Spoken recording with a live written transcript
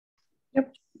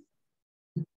Yep.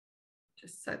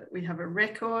 Just so that we have a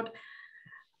record.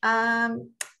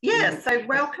 Yeah, so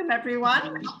welcome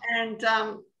everyone, and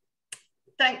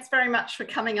thanks very much for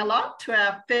coming along to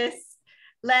our first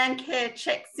Landcare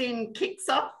Checks In kicks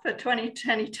off for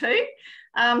 2022.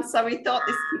 So we thought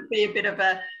this could be a bit of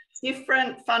a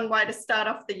different, fun way to start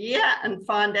off the year and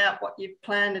find out what you've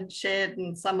planned and shared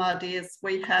and some ideas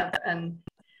we have, and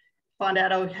find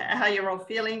out how you're all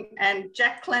feeling. And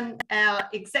Jacqueline, our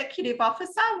Executive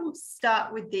Officer, will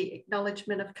start with the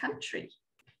acknowledgement of country.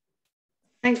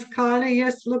 Thanks, Kylie.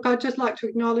 Yes, look, I'd just like to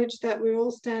acknowledge that we're all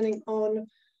standing on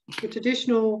the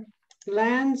traditional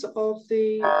lands of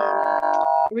the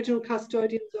original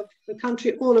custodians of the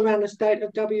country all around the state of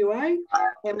WA,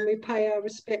 and we pay our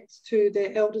respects to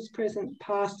their elders present,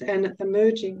 past and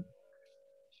emerging.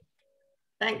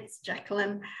 Thanks,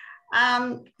 Jacqueline.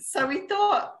 So we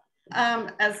thought,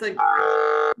 as a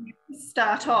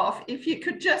start off, if you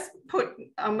could just put,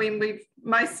 I mean, we've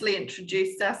mostly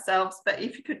introduced ourselves, but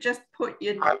if you could just put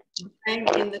your name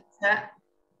in the chat.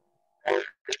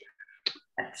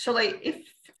 Actually, if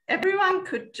everyone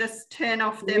could just turn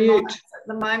off their mics at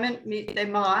the moment, mute their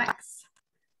mics,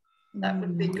 that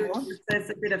would be good. There's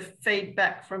a bit of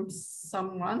feedback from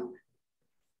someone,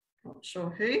 not sure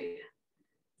who.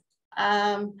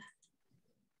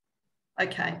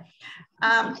 Okay,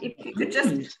 if you could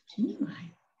just,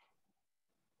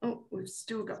 oh, we've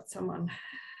still got someone.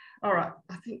 All right,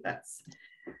 I think that's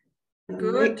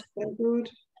good. Good.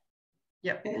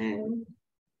 Yep.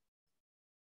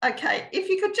 Okay, if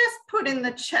you could just put in the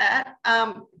chat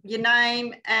your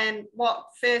name and what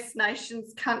First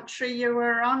Nations country you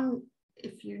were on,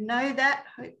 if you know that,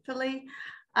 hopefully,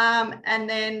 and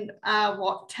then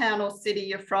what town or city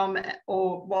you're from,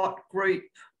 or what group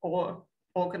or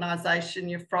organisation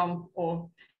you're from, or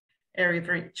area of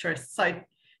interest. So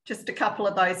just a couple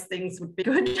of those things would be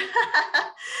good. You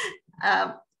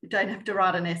don't have to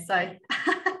write an essay.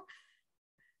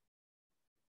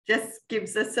 Just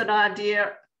gives us an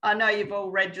idea. I know you've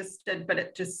all registered, but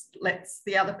it just lets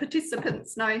the other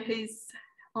participants know who's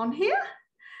on here.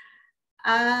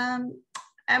 And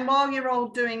while you're all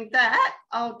doing that,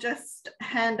 I'll just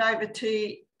hand over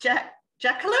to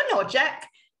Jacqueline or Jack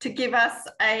to give us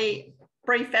a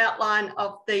brief outline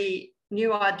of the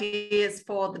new ideas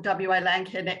for the WA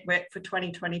Landcare Network for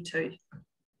 2022.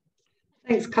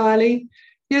 Thanks, Kylie.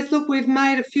 Yes, look, we've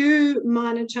made a few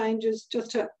minor changes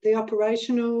just to the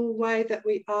operational way that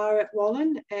we are at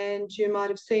Wallen, and you might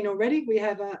have seen already, we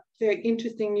have a very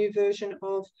interesting new version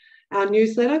of our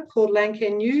newsletter called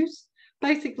Landcare News.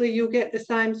 Basically, you'll get the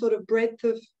same sort of breadth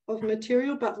of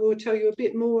material, but we'll tell you a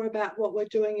bit more about what we're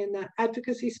doing in the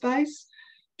advocacy space,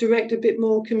 direct a bit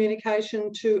more communication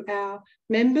to our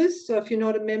members. So if you're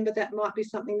not a member, that might be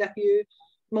something that you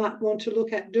might want to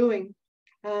look at doing.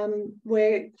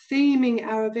 We're theming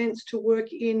our events to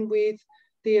work in with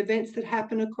the events that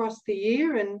happen across the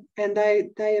year, and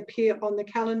they appear on the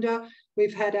calendar.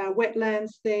 We've had our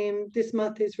wetlands theme. This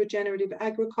month is regenerative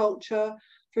agriculture,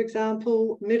 for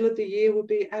example. Middle of the year will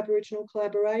be Aboriginal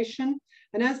collaboration.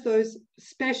 And as those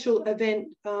special event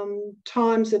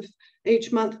times of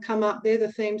each month come up, they're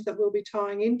the themes that we'll be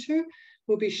tying into.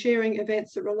 We'll be sharing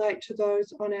events that relate to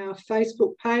those on our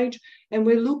Facebook page. And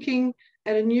we're looking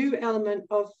at a new element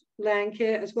of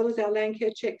Landcare, as well as our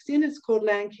Landcare Checks In. It's called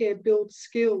Landcare Build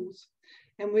Skills.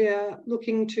 And we are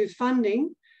looking to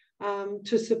funding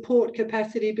to support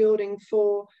capacity building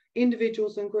for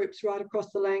individuals and groups right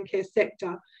across the Landcare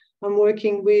sector. I'm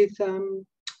working with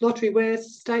Lottery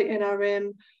West, State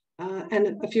NRM,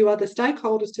 and a few other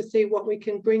stakeholders to see what we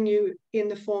can bring you in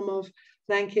the form of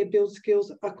Landcare Build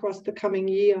Skills across the coming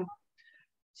year.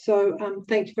 So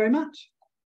thank you very much.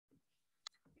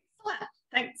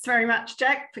 Thanks very much,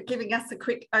 Jack, for giving us a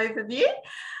quick overview.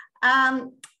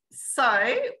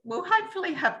 So we'll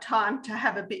hopefully have time to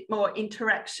have a bit more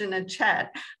interaction and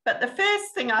chat. But the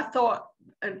first thing I thought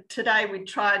today we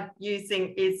tried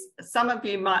using is, some of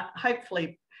you might,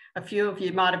 hopefully a few of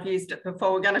you might have used it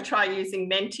before. We're going to try using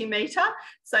Mentimeter.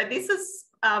 So this is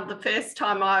the first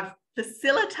time I've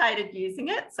facilitated using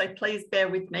it, so please bear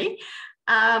with me.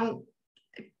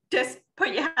 Just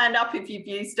put your hand up if you've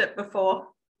used it before.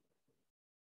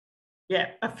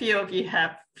 Yeah, a few of you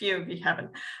have, a few of you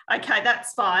haven't. Okay,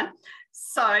 that's fine.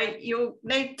 So you'll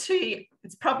need to,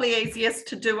 it's probably easiest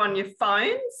to do on your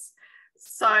phones.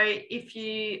 So if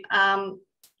you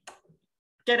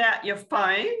get out your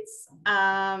phones,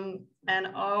 and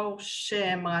I'll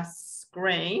share my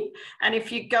screen. And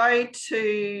if you go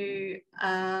to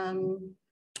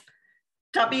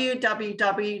www.menti.com,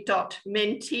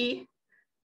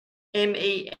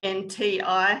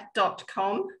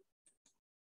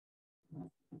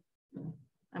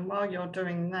 And while you're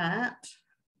doing that,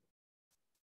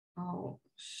 I'll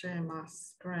share my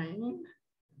screen.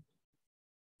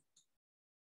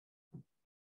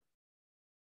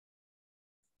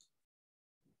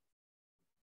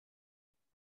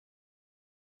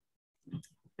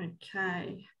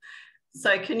 Okay,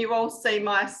 so can you all see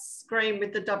my screen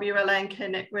with the WA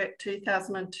Landcare Network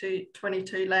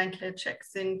 2022 Landcare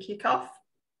Checks In kickoff?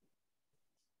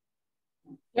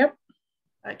 Yep.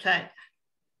 Okay.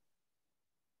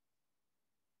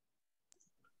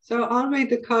 So I'll read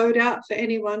the code out for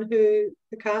anyone who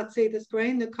can't see the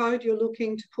screen. The code you're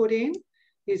looking to put in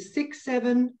is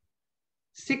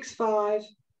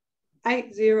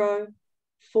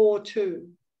 67658042.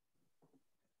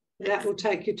 That will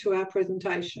take you to our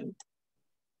presentation.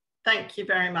 Thank you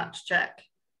very much, Jack.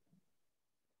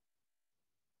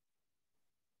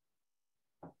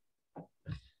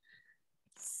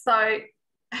 So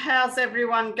how's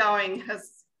everyone going?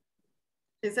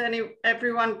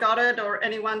 Everyone got it, or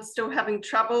anyone still having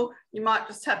trouble? You might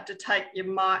just have to take your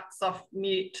mics off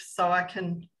mute so I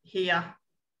can hear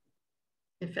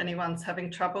if anyone's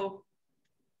having trouble.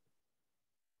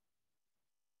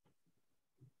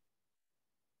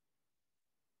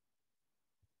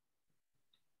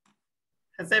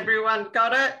 Has everyone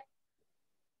got it?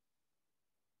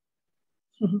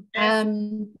 Yes.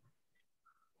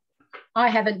 I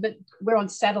haven't, but we're on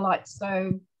satellite,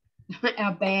 so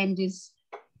our band is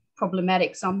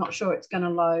problematic, so I'm not sure it's going to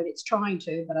load. It's trying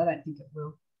to, but I don't think it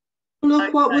will. Look,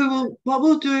 okay. what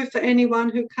we'll do for anyone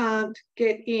who can't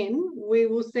get in, we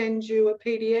will send you a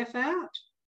PDF out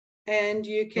and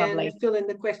you can fill in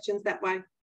the questions that way.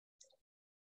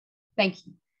 Thank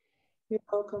you. You're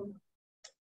welcome.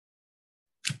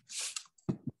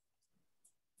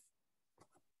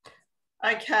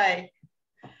 Okay.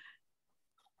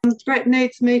 Brett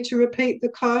needs me to repeat the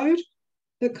code.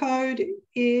 The code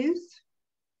is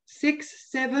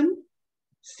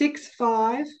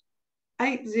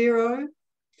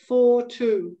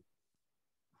 67658042.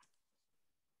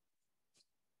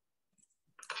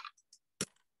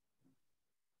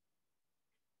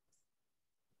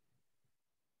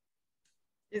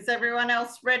 Is everyone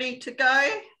else ready to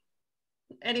go?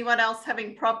 Anyone else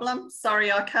having problems?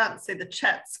 Sorry, I can't see the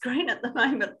chat screen at the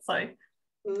moment, so.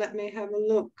 Let me have a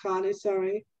look, Kylie,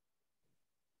 sorry.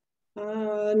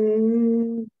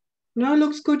 No,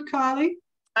 looks good, Kylie.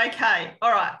 Okay,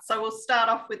 all right, so we'll start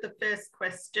off with the first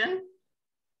question.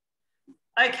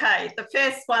 Okay, the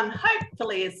first one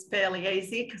hopefully is fairly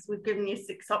easy because we've given you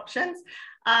 6 options.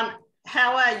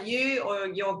 How are you or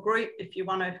your group, if you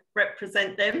want to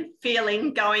represent them,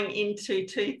 feeling going into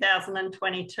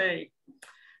 2022?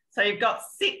 So you've got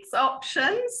 6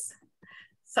 options.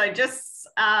 So just,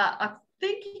 I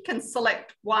think you can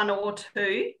select 1 or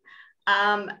 2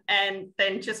 and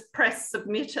then just press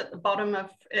submit at the bottom of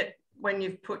it when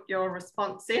you've put your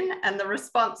response in, and the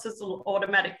responses will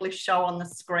automatically show on the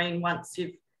screen once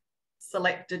you've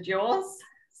selected yours.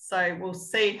 So we'll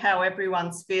see how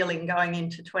everyone's feeling going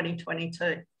into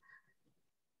 2022.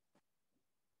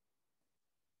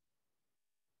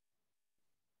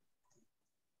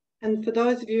 And for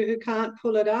those of you who can't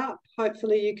pull it up,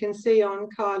 hopefully you can see on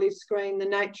Kylie's screen the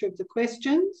nature of the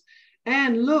questions.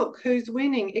 And look who's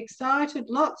winning. Excited,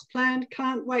 lots planned,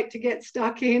 can't wait to get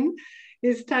stuck in,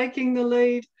 is taking the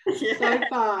lead so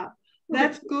far.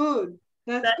 That's good.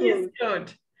 That is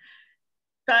good.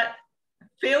 But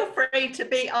feel free to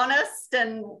be honest,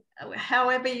 and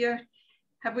however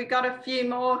have we got a few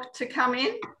more to come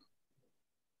in?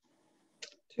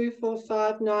 2, 4,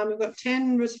 5, 9. We've got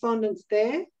 10 respondents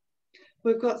there.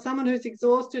 We've got someone who's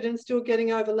exhausted and still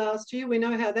getting over last year. We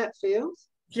know how that feels.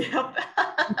 Yep.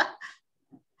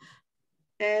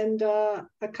 And a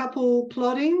couple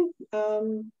plodding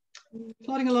along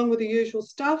with the usual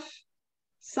stuff.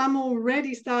 Some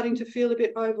already starting to feel a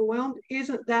bit overwhelmed.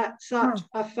 Isn't that such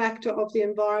a factor of the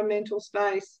environmental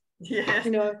space? Yeah. You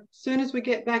know, as soon as we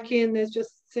get back in, there's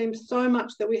just seems so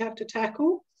much that we have to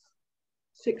tackle.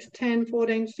 6, 10,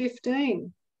 14,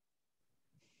 15.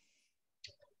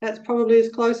 That's probably as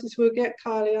close as we'll get,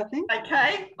 Kylie, I think.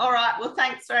 Okay, all right. Well,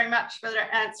 thanks very much for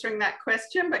answering that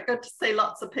question, but good to see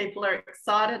lots of people are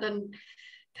excited and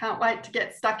can't wait to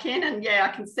get stuck in. And yeah, I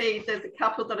can see there's a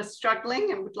couple that are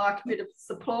struggling and would like a bit of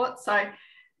support. So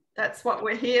that's what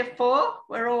we're here for.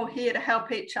 We're all here to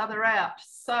help each other out.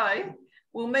 So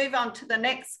we'll move on to the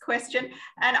next question.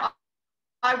 And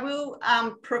I will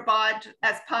provide,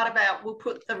 as part of we'll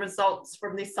put the results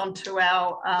from this onto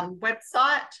our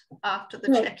website after the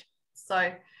check.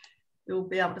 So you'll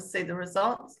be able to see the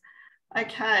results.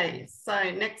 Okay,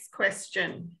 so next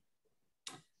question.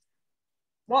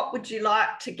 what would you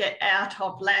like to get out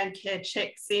of Landcare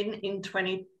Checks In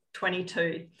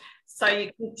 2022? So you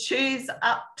can choose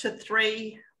up to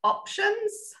 3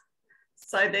 options.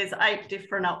 So there's 8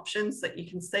 different options that you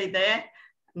can see there,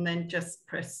 and then just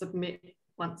press submit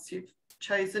once you've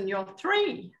chosen your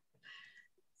 3.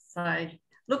 So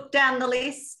look down the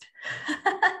list.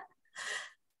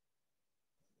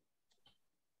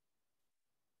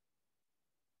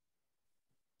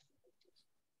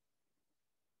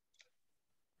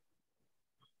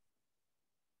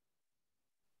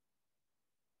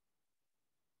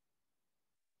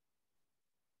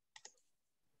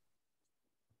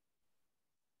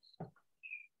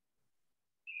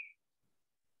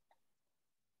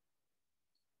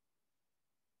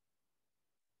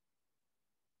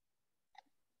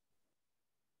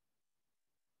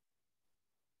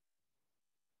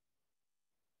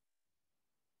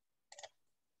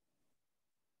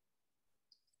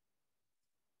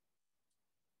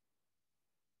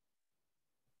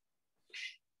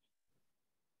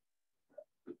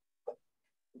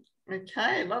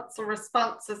 Okay, lots of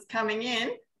responses coming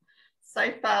in.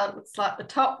 So far, it looks like the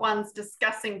top one's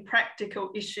discussing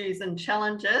practical issues and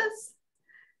challenges.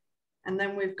 And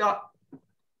then we've got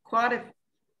quite a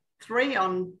 3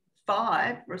 on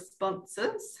 5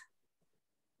 responses.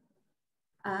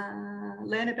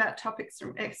 Learn about topics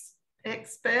from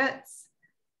experts,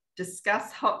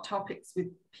 discuss hot topics with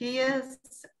peers,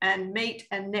 and meet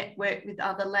and network with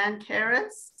other land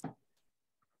carers.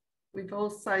 We've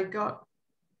also got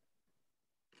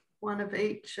one of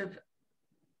each of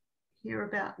hear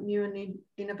about new and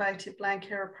innovative land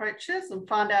care approaches and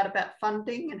find out about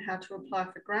funding and how to apply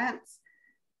for grants,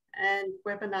 and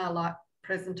webinar-like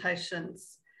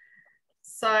presentations.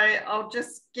 So I'll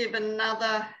just give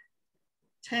another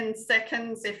 10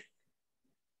 seconds if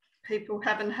people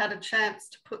haven't had a chance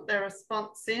to put their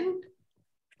response in.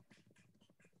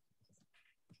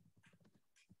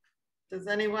 Does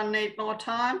anyone need more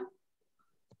time?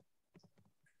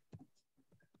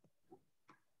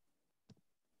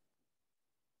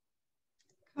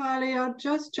 Kylie, I'll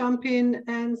just jump in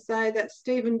and say that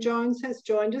Stephen Jones has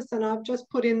joined us, and I've just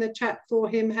put in the chat for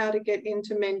him how to get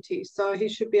into Menti. So he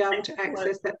should be able to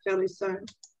access that fairly soon.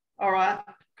 All right,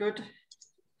 good.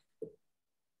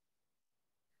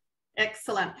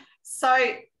 Excellent.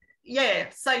 So, yeah,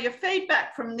 so your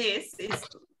feedback from this is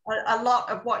a lot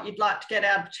of what you'd like to get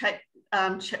out of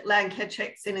Landcare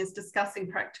Checks In is discussing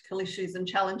practical issues and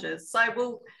challenges.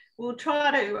 So we'll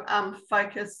try to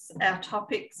focus our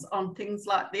topics on things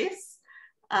like this,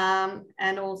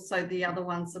 and also the other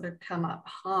ones that have come up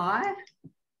high.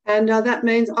 And that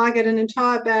means I get an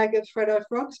entire bag of Freddo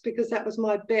Frogs, because that was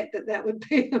my bet that that would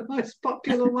be the most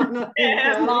popular one. I think,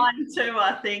 yeah, mine too,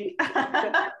 I think.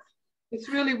 It's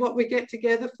really what we get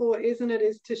together for, isn't it,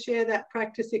 is to share that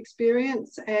practice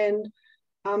experience and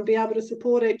be able to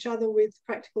support each other with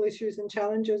practical issues and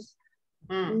challenges.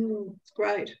 It's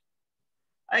great.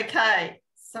 Okay,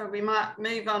 so we might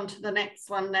move on to the next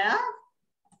one now.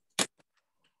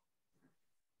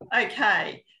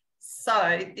 Okay,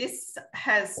 so this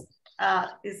has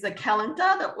is a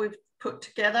calendar that we've put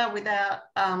together with our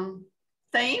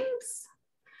themes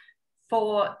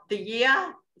for the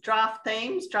year, draft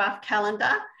themes, draft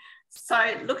calendar.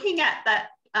 So looking at that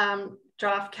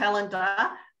draft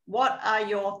calendar, what are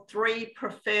your 3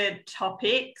 preferred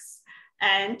topics?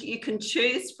 And you can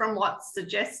choose from what's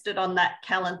suggested on that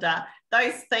calendar.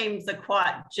 Those themes are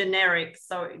quite generic,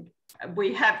 so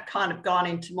we have kind of gone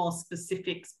into more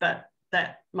specifics, but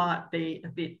that might be a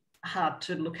bit hard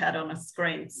to look at on a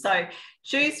screen. So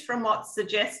choose from what's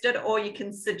suggested, or you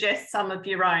can suggest some of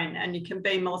your own, and you can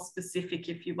be more specific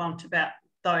if you want about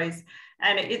those.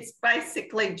 And it's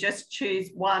basically just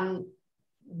choose one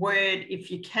word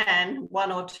if you can,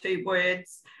 1 or 2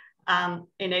 words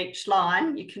in each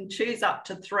line. You can choose up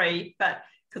to 3, but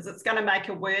because it's going to make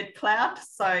a word cloud.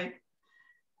 So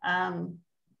do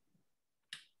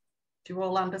you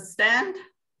all understand?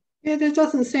 Yeah, there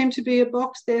doesn't seem to be a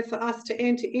box there for us to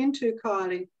enter into,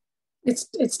 Kylie.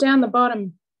 It's down the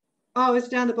bottom. Oh, it's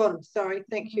down the bottom. Sorry,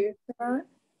 thank you. All right.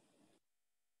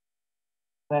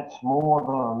 That's more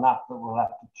than enough that we'll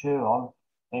have to chew on.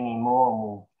 Any more and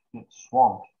we'll get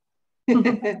swamped.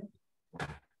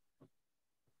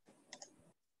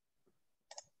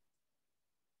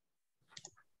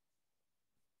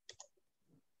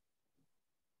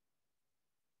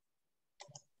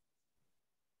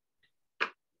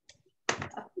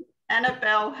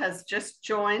 Annabelle has just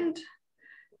joined.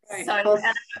 Great. So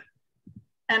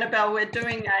Annabelle, we're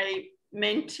doing a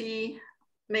Mentimeter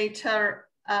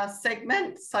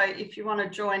segment. So if you want to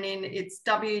join in, it's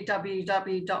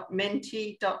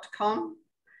www.menti.com,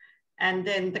 and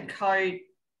then the code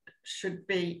should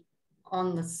be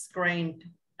on the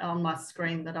screen, on my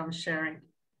screen that I'm sharing.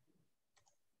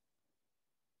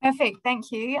 Perfect,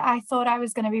 thank you. I thought I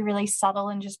was going to be really subtle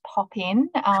and just pop in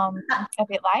a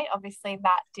bit late. Obviously,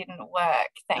 that didn't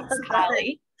work. Thanks,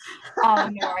 Kylie.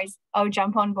 No worries. I'll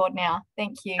jump on board now.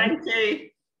 Thank you. Thank you.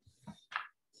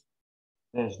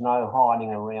 There's no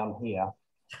hiding around here.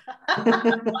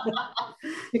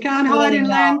 You can't hide in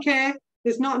Landcare.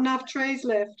 There's not enough trees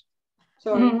left.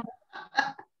 Sorry.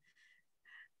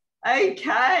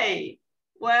 Okay.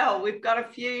 Well, we've got a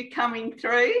few coming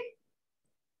through.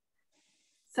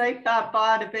 So far,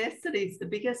 biodiversity is the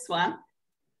biggest one.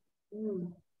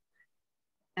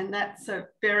 And that's a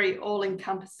very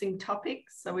all-encompassing topic,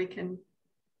 so we can...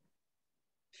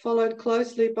 Followed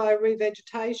closely by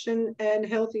revegetation and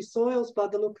healthy soils by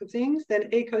the look of things, then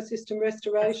ecosystem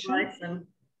restoration.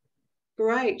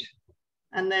 Great.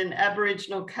 And then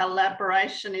Aboriginal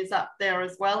collaboration is up there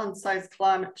as well, and so is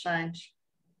climate change.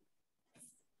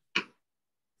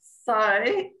 So,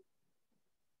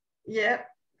 yeah,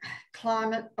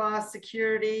 climate,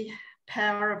 biosecurity,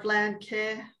 power of land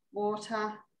care,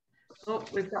 water. Oh,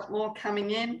 we've got more coming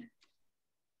in.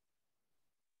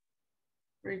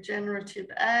 Regenerative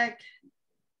ag.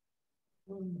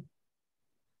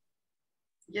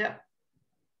 Yep.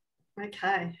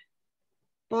 Okay.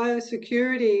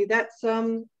 Biosecurity, that's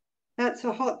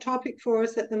a hot topic for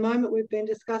us at the moment. We've been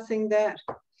discussing that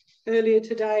earlier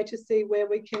today to see where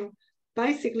we can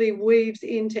basically weaves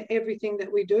into everything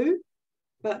that we do,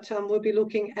 but we'll be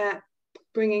looking at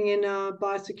bringing in a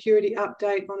biosecurity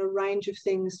update on a range of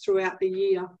things throughout the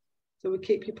year. So we'll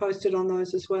keep you posted on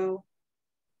those as well.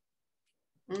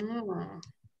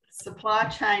 Supply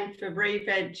chain for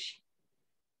re-veg.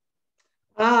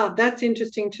 That's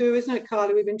interesting too, isn't it,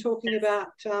 Kylie? We've been talking about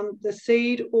the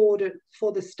seed audit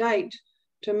for the state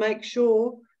to make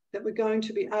sure that we're going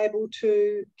to be able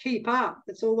to keep up.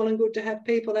 It's all well and good to have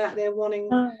people out there wanting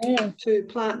to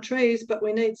plant trees, but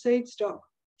we need seed stock.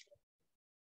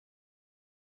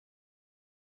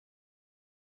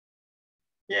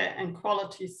 Yeah, and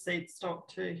quality seed stock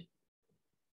too.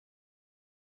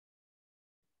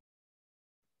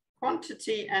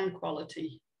 Quantity and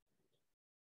quality.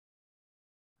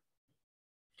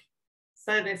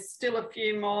 So there's still a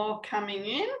few more coming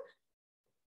in.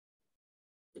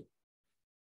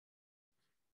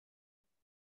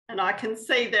 And I can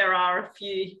see there are a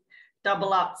few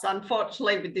double ups.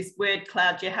 Unfortunately, with this word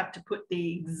cloud, you have to put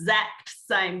the exact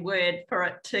same word for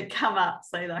it to come up.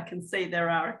 So I can see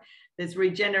there's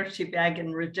regenerative ag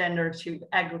and regenerative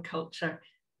agriculture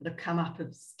that have come up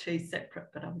as two separate,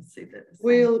 but obviously they're the same.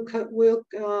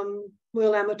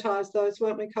 We'll amortise those,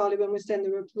 won't we, Kylie, when we send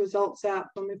the results out,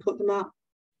 when we put them up?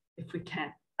 If we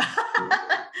can.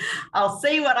 I'll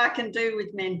see what I can do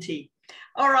with Menti.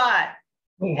 All right.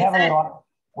 We haven't got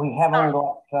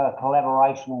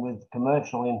collaboration with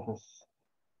commercial interests.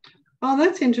 Oh,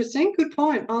 that's interesting. Good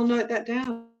point. I'll note that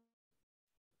down.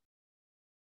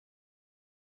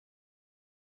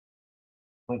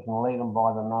 We can lead them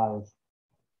by the nose.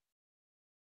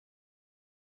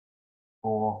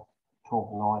 Or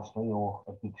talk nicely, or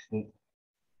a big stick.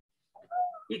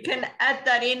 You can add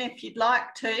that in if you'd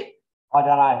like to. I don't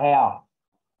know how.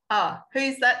 Oh,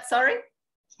 who's that? Sorry?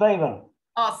 Stephen.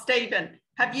 Oh, Stephen.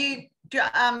 Have you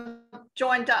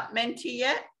joined up Menti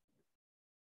yet?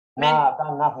 No, I've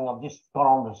done nothing. I've just got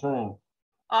on to Zoom.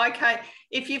 Okay.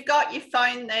 If you've got your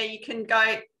phone there, you can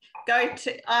go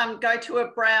to a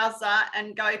browser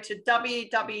and go to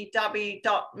www.menti.com.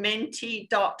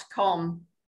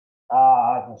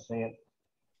 I can see it.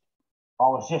 I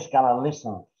was just going to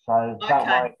listen, so don't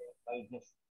worry.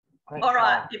 All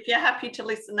right, if you're happy to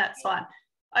listen, that's fine.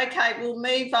 Okay, we'll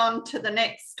move on to the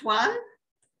next one.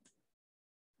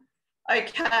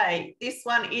 Okay, this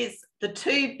one is the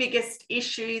 2 biggest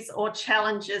issues or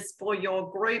challenges for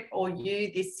your group or you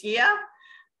this year,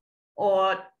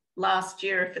 or last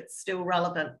year if it's still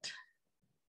relevant.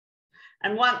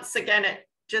 And once again, it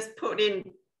just put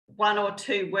in 1 or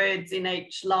 2 words in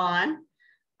each line,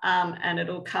 and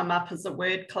it'll come up as a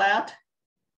word cloud.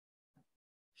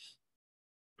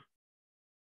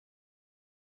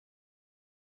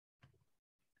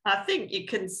 I think you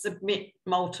can submit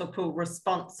multiple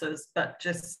responses, but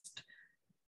just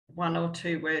 1 or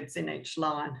 2 words in each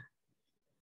line.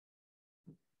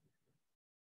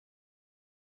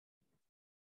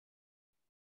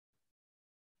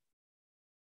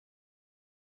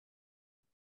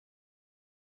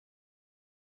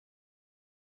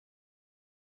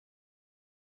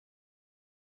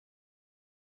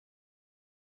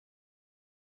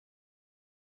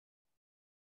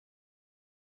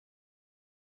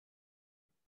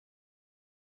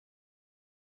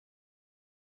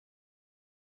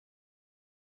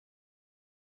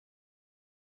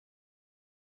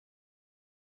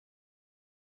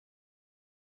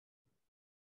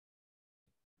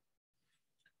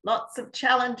 Lots of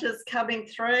challenges coming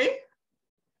through.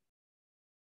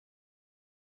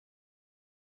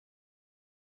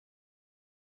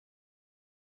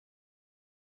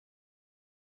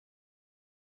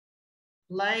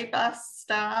 Labour,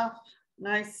 staff,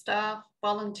 no staff,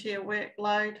 volunteer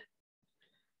workload,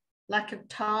 lack of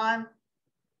time,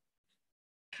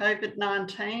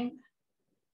 COVID-19,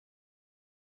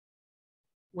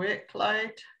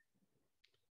 workload,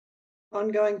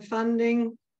 ongoing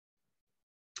funding,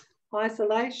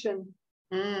 isolation,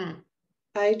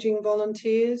 ageing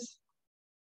volunteers,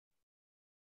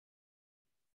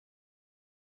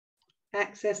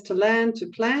 access to land to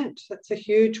plant, that's a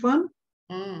huge one.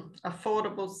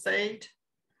 affordable seed,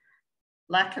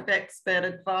 lack of expert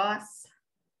advice.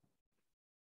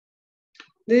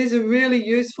 These are really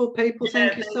useful, people.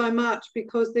 Thank you so much,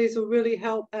 because these will really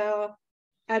help our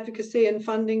advocacy and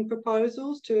funding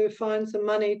proposals to find some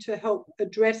money to help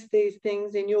address these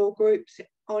things in your groups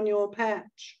on your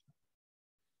patch.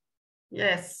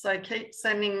 Yes, so keep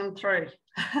sending them through.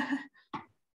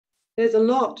 There's a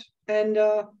lot, and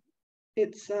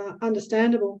it's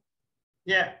understandable.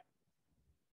 Yeah.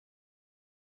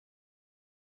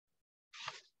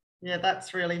 Yeah,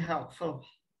 that's really helpful.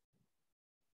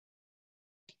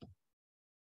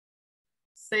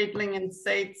 Seedling and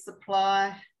seed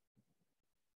supply,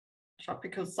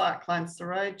 tropical cyclone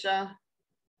Saroja,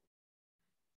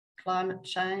 climate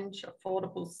change,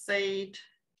 affordable seed.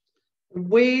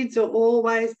 Weeds are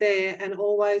always there and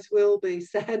always will be,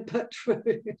 sad but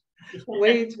true.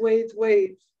 Weeds, weeds,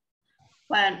 weeds.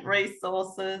 Plant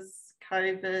resources,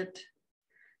 COVID,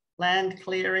 land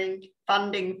clearing,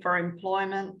 funding for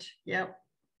employment, yep.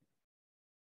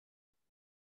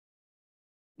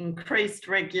 Increased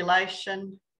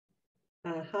regulation.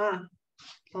 I'll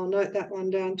note that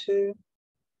one down too.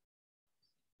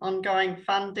 Ongoing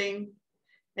funding,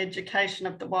 education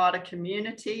of the wider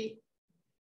community.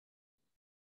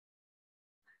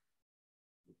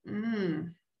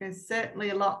 There's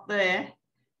certainly a lot there.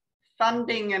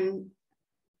 Funding and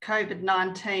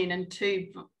COVID-19 and too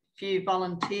few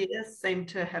volunteers seem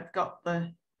to have got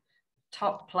the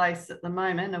top place at the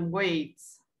moment, and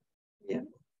weeds. Yeah.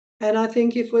 And I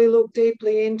think if we look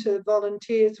deeply into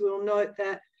volunteers, we'll note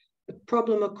that the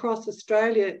problem across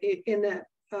Australia in the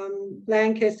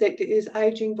Landcare sector is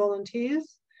ageing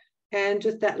volunteers, and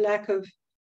just that lack of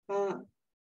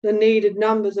the needed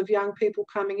numbers of young people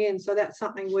coming in. So that's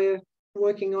something we're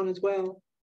working on as well.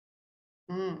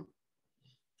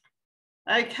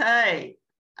 Okay.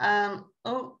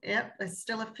 Oh, yep, there's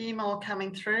still a few more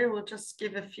coming through. We'll just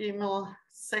give a few more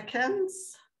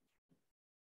seconds.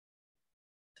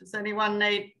 Does anyone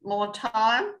need more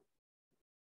time?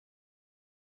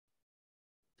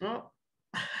 Oh.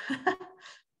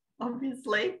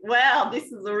 Obviously. Wow,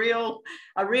 this is a real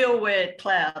word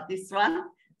cloud, this one.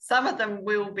 Some of them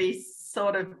will be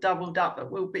sort of doubled up,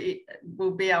 but we'll be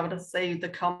able to see the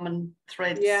common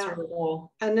threads through it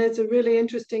all. And there's a really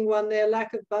interesting one there,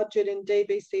 lack of budget in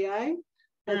DBCA.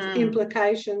 Has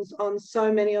implications on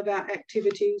so many of our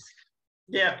activities.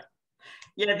 Yeah.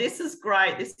 Yeah, this is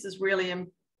great. This is really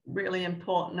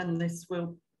important, and this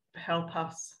will help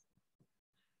us.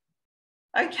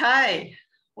 Okay.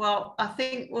 Well, I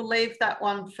think we'll leave that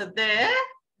one for there.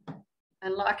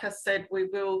 And like I said, we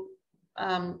will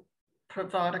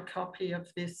provide a copy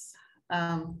of this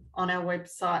on our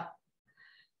website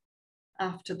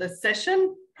after the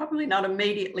session. Probably not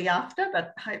immediately after,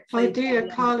 but hopefully. Oh dear,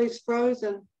 Kylie's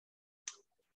frozen.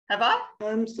 Have I?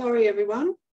 I'm sorry,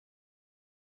 everyone.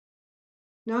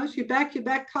 No, you're back,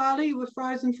 Kylie. You were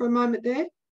frozen for a moment there.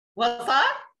 Was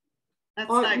I? That's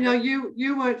no,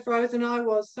 you weren't frozen, I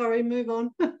was. Sorry, move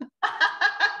on.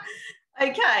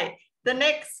 Okay, the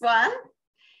next one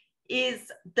is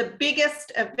the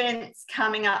biggest events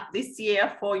coming up this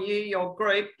year for you, your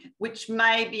group, which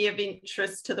may be of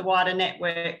interest to the wider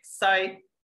network. So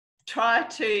try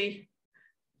to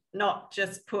not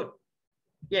just put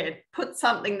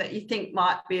something that you think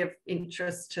might be of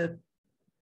interest to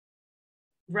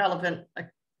relevant a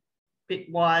bit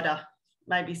wider,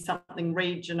 maybe something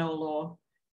regional or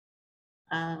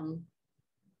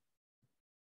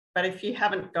but if you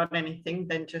haven't got anything,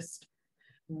 then just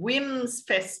WIMS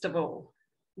Festival.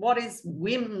 What is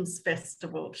WIMS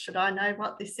Festival? Should I know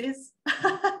what this is?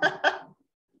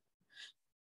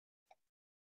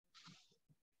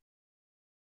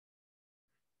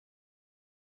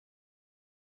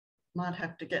 Might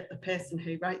have to get the person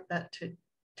who wrote that to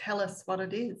tell us what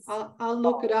it is. I'll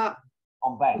look it up.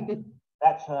 I'm back.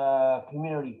 That's a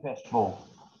community festival,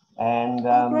 and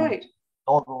great.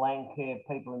 all the Landcare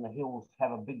people in the hills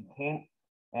have a big tent,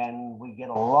 and we get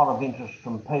a lot of interest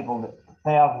from people.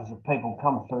 Thousands of people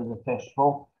come through the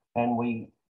festival, and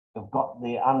we have got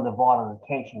the undivided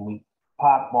attention. We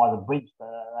park by the bridge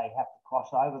that they have to cross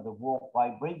over, the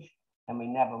walkway bridge, and we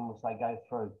nab them as they go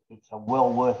through. It's a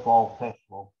well worthwhile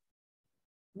festival.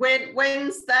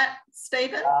 When's that,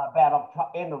 Stephen? About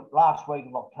end of last week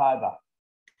of October.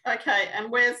 Okay, and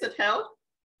where's it held?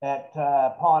 At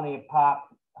Pioneer Park,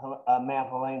 Mount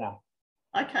Helena.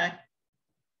 Okay.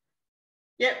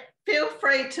 Yep, feel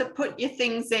free to put your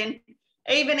things in.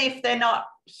 Even if they're not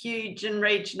huge and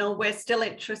regional, we're still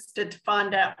interested to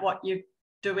find out what you're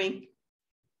doing,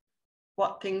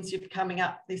 what things you're coming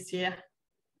up this year.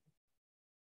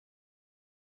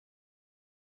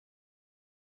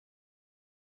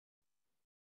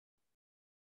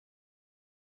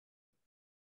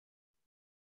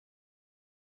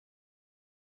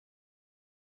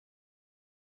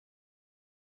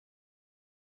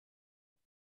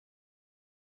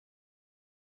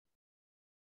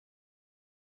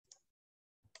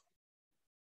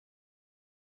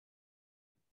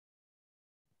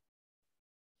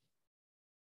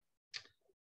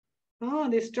 Oh,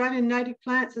 the Australian Native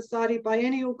Plant Society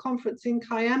Biennial Conference in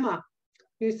Kiama,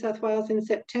 New South Wales in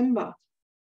September.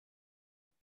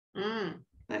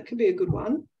 That could be a good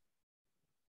one.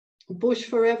 Bush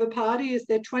Forever Party is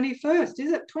their 21st,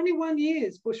 is it? 21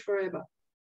 years, Bush Forever.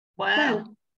 Wow.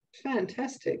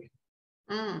 Fantastic.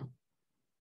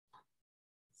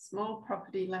 Small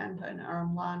property landowner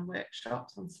online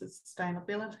workshops on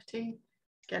sustainability.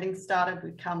 Getting started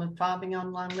with carbon farming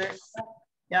online workshops.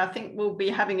 Yeah, I think we'll be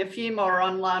having a few more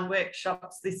online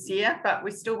workshops this year, but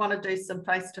we still want to do some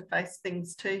face-to-face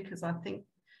things too, because I think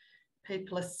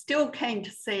people are still keen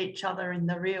to see each other in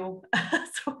the real as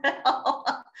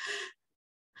well.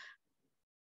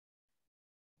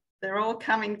 They're all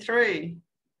coming through.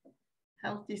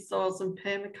 Healthy soils and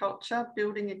permaculture,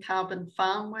 building a carbon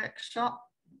farm workshop,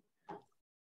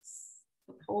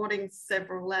 supporting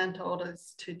several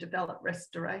landholders to develop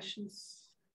restorations.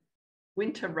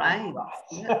 Winter rains,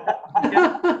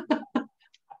 yeah.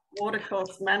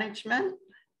 Watercourse management,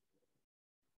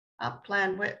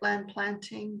 upland wetland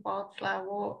planting, wildflower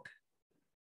walk.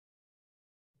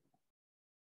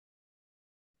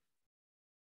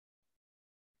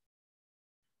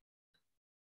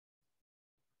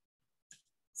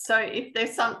 So if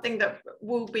there's something that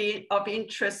will be of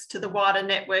interest to the wider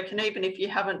network, and even if you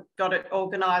haven't got it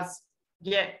organised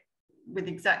yet with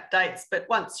exact dates, but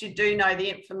once you do know the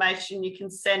information, you can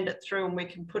send it through and we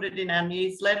can put it in our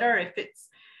newsletter if it's,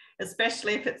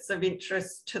 especially if it's of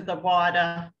interest to the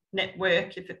wider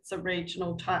network, if it's a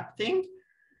regional type thing.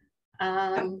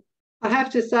 I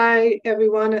have to say,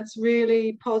 everyone, it's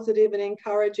really positive and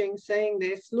encouraging seeing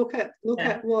this. Look at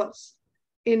what's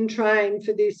in train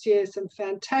for this year. Some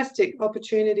fantastic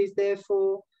opportunities there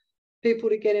for people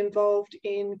to get involved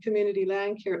in community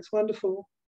land care. It's wonderful.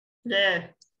 Yeah.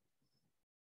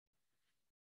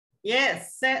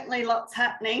 Yes, certainly lots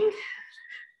happening.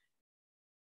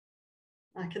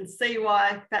 I can see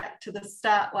why, back to the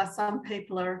start, why some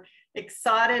people are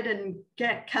excited and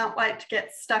can't wait to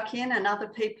get stuck in, and other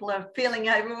people are feeling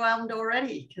overwhelmed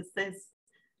already because there's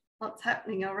lots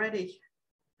happening already.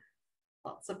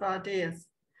 Lots of ideas.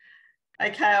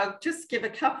 Okay, I'll just give a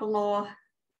couple more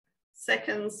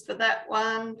seconds for that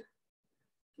one.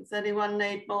 Does anyone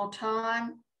need more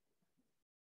time?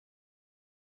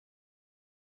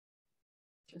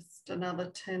 Just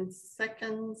another 10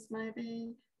 seconds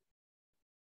maybe.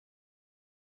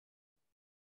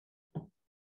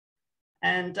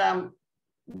 And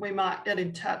we might get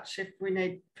in touch if we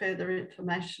need further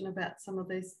information about some of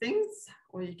these things,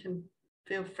 or you can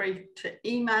feel free to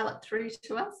email it through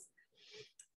to us.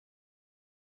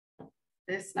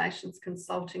 First Nations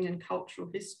Consulting and Cultural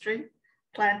History,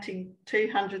 planting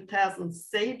 200,000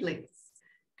 seedlings,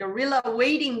 guerrilla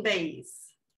weeding bees.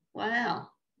 Wow.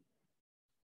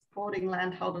 Supporting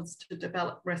landholders to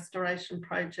develop restoration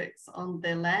projects on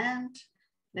their land,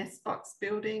 nest box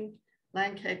building,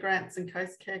 Landcare grants and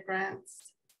Coast Care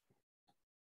grants.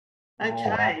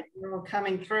 Okay, we're all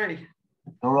coming through.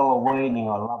 Guerrilla weeding,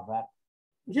 I love that.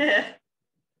 Yeah.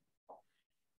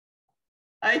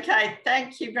 Okay,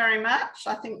 thank you very much.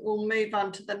 I think we'll move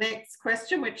on to the next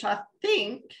question, which I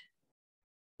think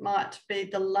might be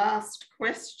the last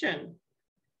question.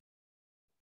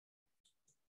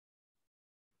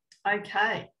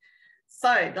 Okay,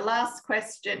 so the last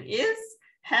question is,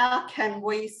 how can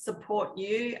we support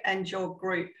you and your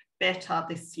group better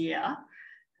this year?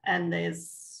 And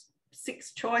there's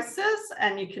 6 choices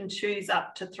and you can choose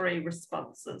up to 3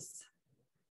 responses.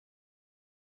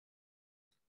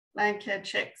 Landcare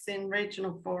Checks In,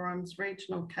 regional forums,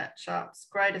 regional catch-ups,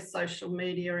 greater social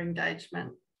media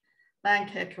engagement,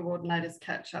 Landcare coordinators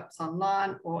catch-ups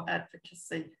online, or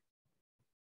advocacy.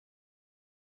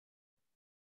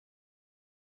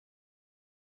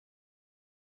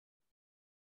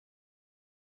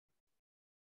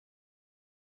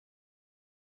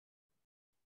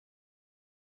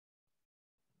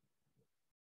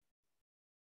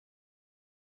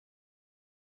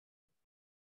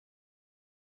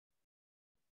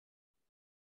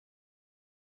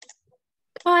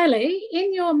 Kylie,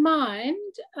 in your mind,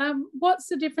 what's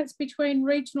the difference between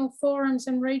regional forums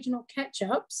and regional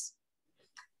catch-ups?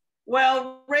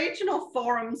 Well, regional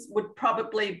forums would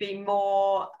probably be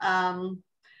more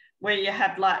where you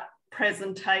have like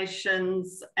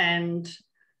presentations and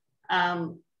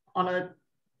on a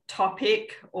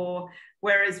topic, or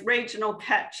whereas regional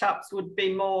catch-ups would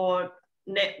be more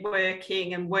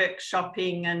networking and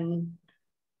workshopping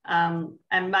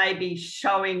and maybe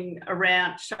showing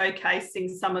around, showcasing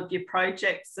some of your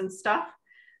projects and stuff.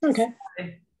 Okay. So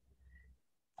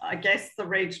I guess the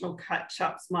regional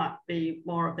catch-ups might be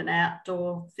more of an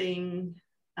outdoor thing.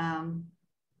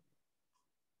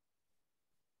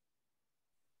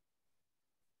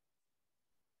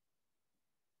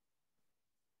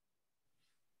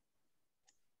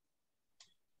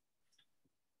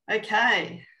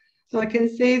 Okay. So I can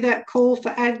see that call for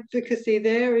advocacy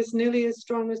there is nearly as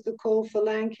strong as the call for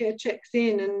Landcare Checks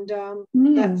In, and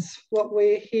that's what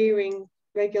we're hearing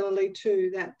regularly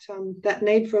too, that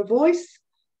need for a voice,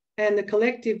 and the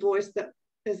collective voice that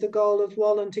is the goal of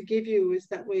Wallen to give you, is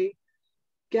that we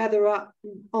gather up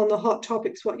on the hot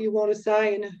topics what you want to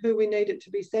say and who we need it to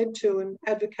be said to, and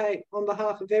advocate on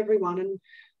behalf of everyone. And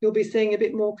you'll be seeing a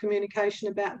bit more communication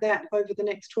about that over the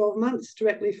next 12 months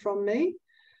directly from me.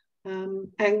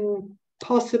 And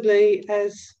possibly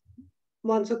as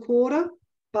once a quarter,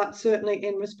 but certainly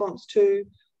in response to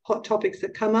hot topics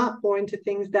that come up or into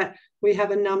things that we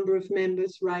have a number of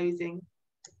members raising.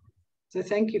 So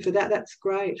thank you for that. That's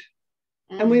great.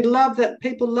 And we love that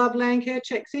people love Landcare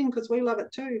Checks In, because we love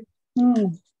it too.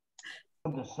 Good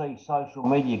to see social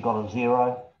media got a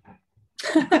 0.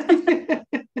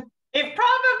 It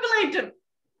probably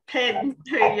depends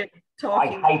who you're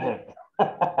talking I hate it.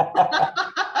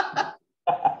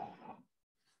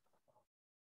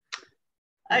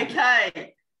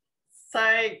 Okay,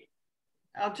 so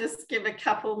I'll just give a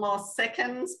couple more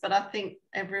seconds, but I think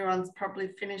everyone's probably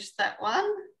finished that one.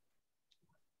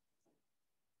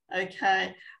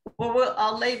 Okay, well,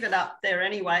 I'll leave it up there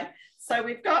anyway. So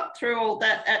we've got through all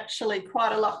that actually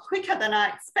quite a lot quicker than I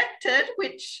expected,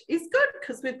 which is good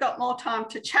because we've got more time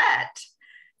to chat.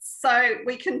 So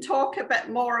we can talk a bit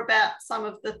more about some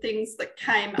of the things that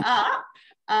came up,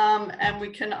 and we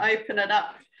can open it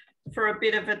up for a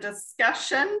bit of a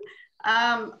discussion.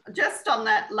 Just on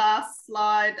that last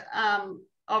slide,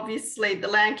 obviously the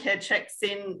Landcare Checks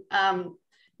In,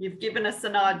 you've given us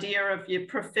an idea of your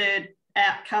preferred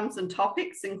outcomes and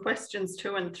topics in questions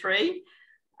 2 and 3.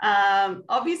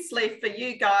 Obviously for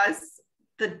you guys,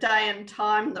 the day and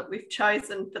time that we've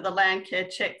chosen for the Landcare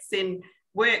Checks In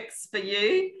works for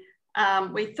you.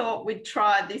 We thought we'd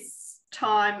try this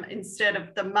time instead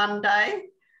of the Monday.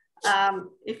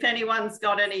 If anyone's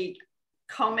got any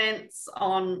comments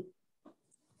on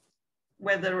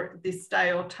whether this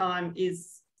day or time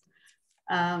is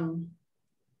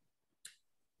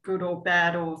good or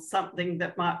bad, or something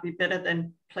that might be better,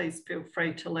 then please feel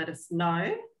free to let us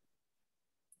know.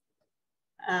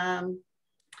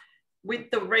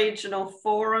 With the regional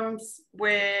forums,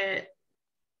 we're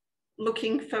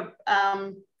looking for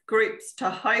groups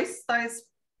to host those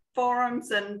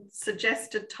forums and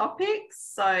suggested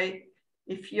topics. So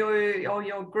if you or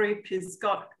your group has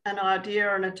got an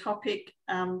idea and a topic,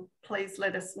 please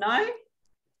let us know.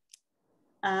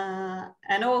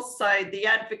 And also the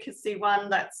advocacy one,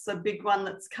 that's a big one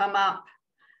that's come up.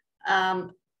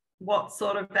 What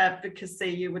sort of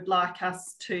advocacy you would like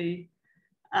us to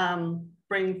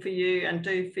bring for you and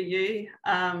do for you.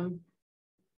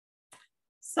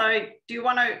 So do you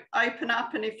want to open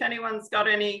up, and if anyone's got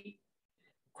any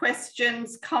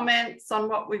questions, comments on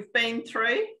what we've been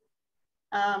through,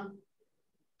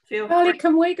 feel free.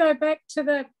 Can we go back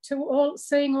to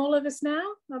seeing all of us now?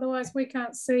 Otherwise we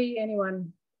can't see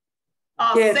anyone.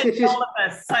 Oh, yes, see all of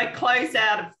us. So close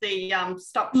out of the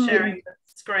stop sharing the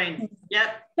screen. Yep.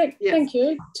 Thank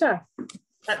you. Sure.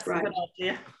 That's a good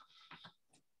idea.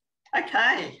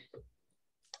 Okay.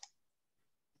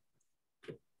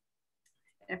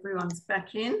 Everyone's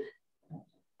back in.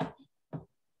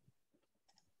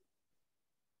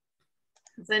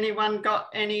 Has anyone got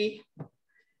any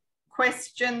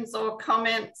questions or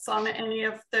comments on any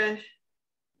of the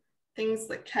things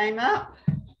that came up?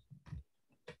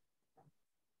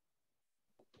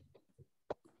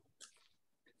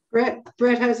 Brett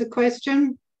has a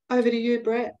question. Over to you,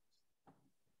 Brett.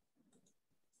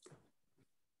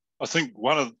 I think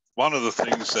one of the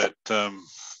things that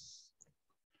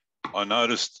I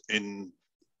noticed in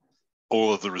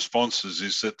all of the responses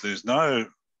is that there's no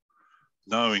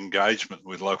engagement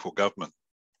with local government,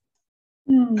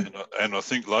 and I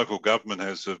think local government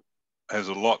has a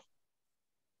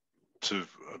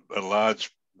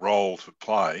large role to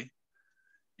play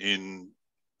in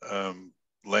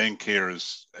Landcare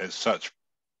as such,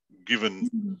 given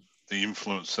the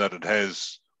influence that it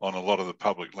has on a lot of the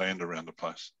public land around the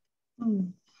place.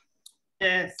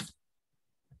 Yes.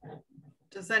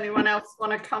 Does anyone else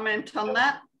want to comment on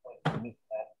that?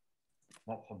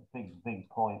 That's a big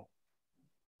point.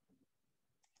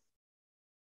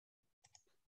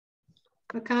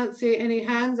 I can't see any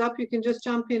hands up. You can just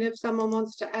jump in if someone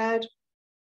wants to add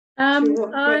to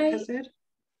what Brett has said.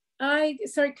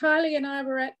 Sorry, Kylie and I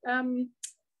were at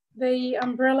the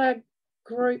umbrella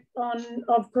group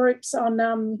of groups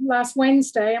on last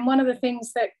Wednesday, and one of the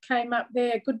things that came up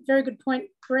there, very good point,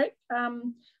 Brett,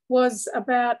 was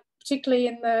about, particularly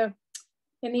in the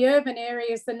urban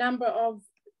areas, the number of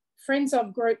friends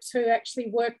of groups who actually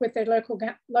work with their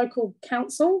local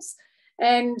councils.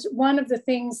 And one of the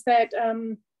things that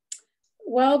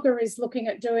WALGA is looking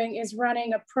at doing is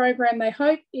running a program, they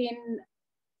hope in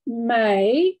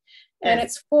May, and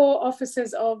it's for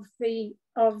officers of the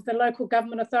local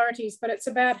government authorities, but it's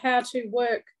about how to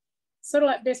work, sort of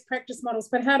like best practice models,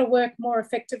 but how to work more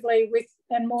effectively with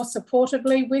and more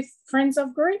supportively with friends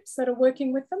of groups that are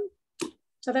working with them.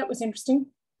 So that was interesting.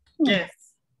 Yes.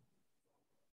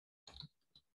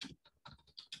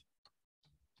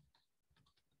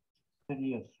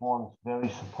 City of Swan's very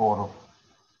supportive.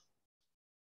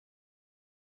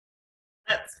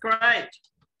 That's great.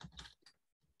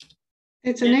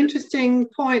 It's an interesting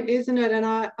point, isn't it? And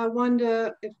I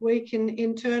wonder if we can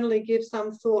internally give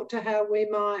some thought to how we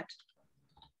might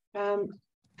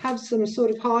have some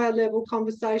sort of higher level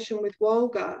conversation with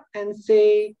WALGA and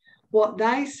see what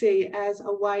they see as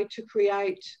a way to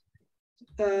create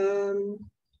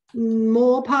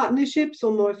more partnerships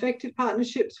or more effective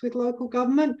partnerships with local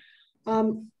government.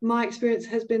 My experience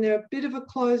has been they're a bit of a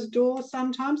closed door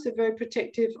sometimes. They're very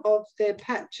protective of their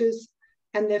patches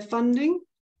and their funding.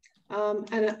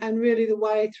 And really the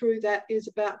way through that is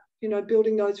about,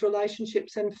 building those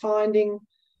relationships and finding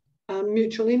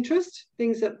mutual interest,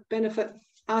 things that benefit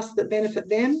us, that benefit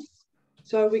them.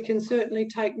 So we can certainly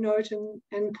take note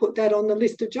and put that on the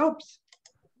list of jobs.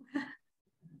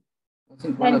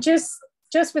 And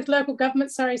just with local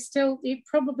government, still, you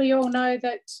probably all know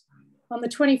that on the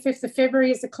 25th of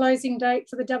February is the closing date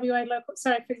for the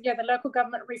the local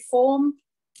government reform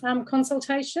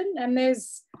consultation, and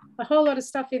there's a whole lot of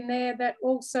stuff in there that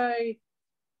also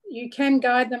you can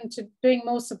guide them to being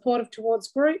more supportive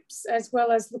towards groups, as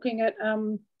well as looking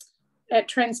at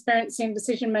transparency and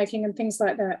decision making and things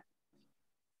like that.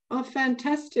 Oh,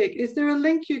 fantastic. Is there a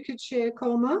link you could share,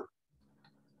 Colma?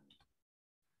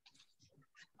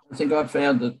 I think I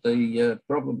found that the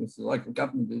problem with the local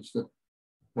government is that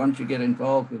once you get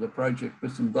involved with a project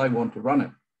with them, they want to run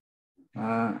it.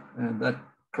 And that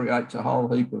creates a whole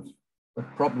heap of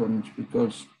problems,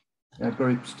 because our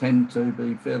groups tend to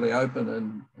be fairly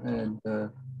open and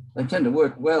they tend to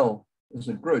work well as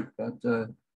a group. But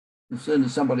as soon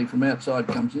as somebody from outside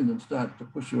comes in and starts to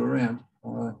push you around,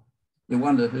 you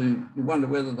wonder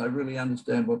whether they really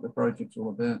understand what the project's all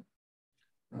about.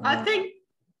 I think,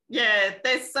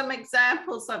 there's some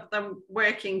examples of them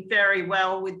working very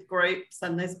well with groups,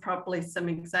 and there's probably some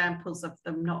examples of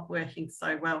them not working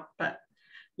so well. But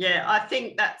yeah, I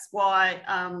think that's why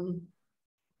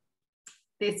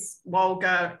this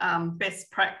WALGA best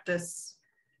practice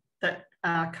that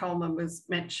Coleman was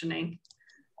mentioning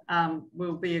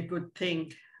will be a good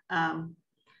thing,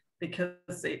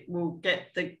 because it will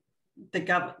get the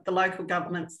local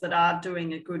governments that are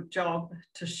doing a good job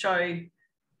to show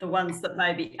the ones that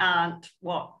maybe aren't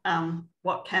what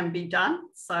can be done.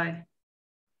 So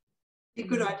a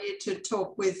good idea to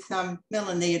talk with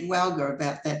Melanie at WALGA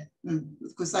about that,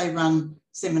 because they run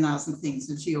seminars and things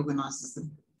and she organises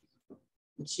them.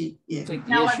 But I think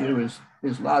the issue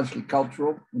is largely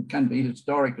cultural and can be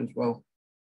historic as well.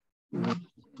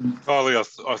 Kylie,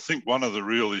 I think one of the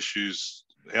real issues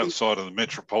outside of the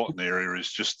metropolitan area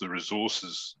is just the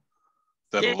resources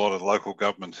that a lot of local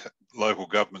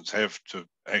governments have to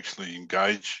actually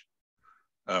engage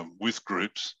with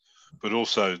groups, but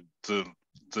also the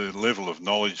level of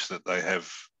knowledge that they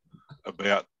have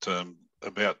about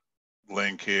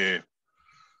Landcare,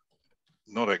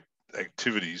 not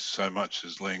activities so much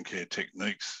as Landcare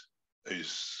techniques,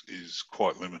 is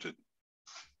quite limited.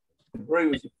 I agree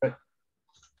with you.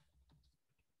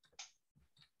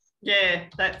 Yeah,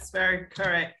 that's very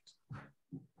correct.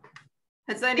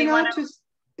 Has anyone?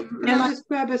 Can I just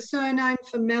grab a surname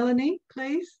for Melanie,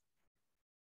 please?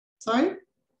 Sorry?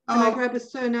 Can I grab a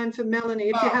surname for Melanie,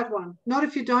 if you have one? Not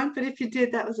if you don't, but if you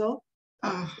did, that was all.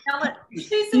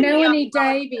 Melanie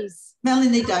Davies.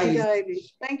 Melanie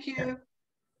Davies. Thank you.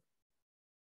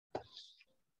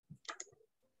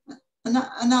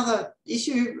 Another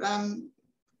issue,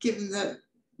 given the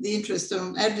interest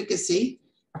on advocacy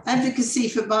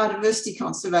for biodiversity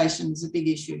conservation is a big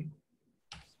issue.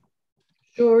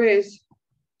 Sure is.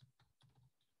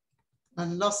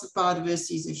 And loss of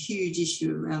biodiversity is a huge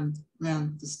issue around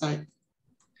the state,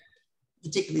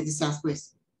 particularly the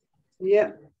southwest.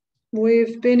 Yeah,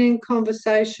 we've been in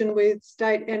conversation with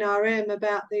state NRM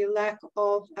about the lack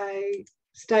of a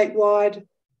statewide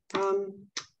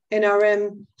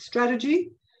NRM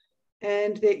strategy,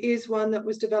 and there is one that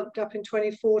was developed up in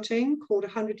 2014 called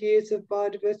 100 Years of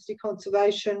Biodiversity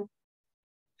Conservation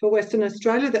for Western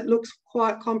Australia that looks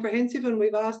quite comprehensive, and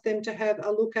we've asked them to have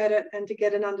a look at it and to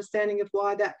get an understanding of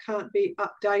why that can't be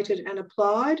updated and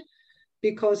applied,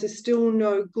 because there's still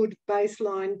no good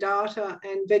baseline data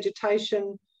and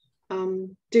vegetation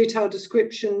detailed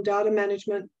description, data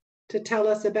management to tell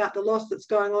us about the loss that's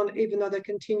going on, even though they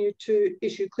continue to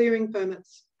issue clearing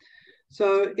permits.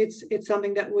 So it's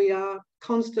something that we are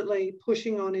constantly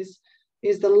pushing on is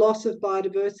the loss of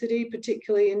biodiversity,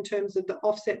 particularly in terms of the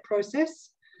offset process,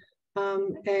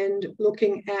 and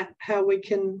looking at how we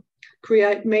can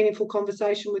create meaningful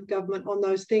conversation with government on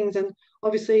those things. And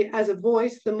obviously, as a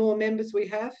voice, the more members we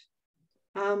have,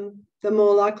 the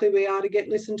more likely we are to get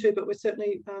listened to, but we're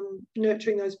certainly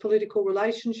nurturing those political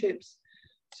relationships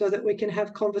so that we can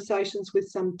have conversations with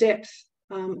some depth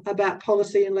about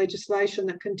policy and legislation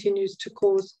that continues to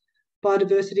cause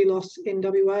biodiversity loss in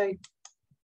WA.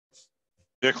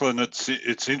 Declan,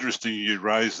 it's interesting you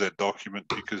raised that document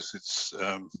because it's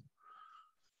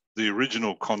the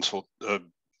original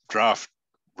draft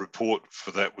report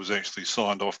for that was actually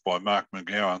signed off by Mark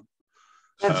McGowan.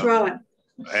 That's right.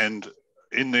 And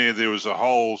in there was a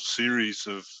whole series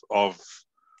of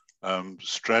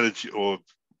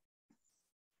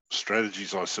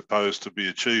strategies, I suppose, to be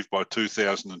achieved by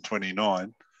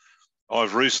 2029.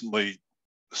 I've recently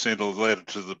sent a letter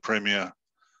to the Premier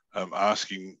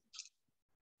asking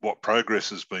what progress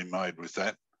has been made with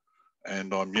that,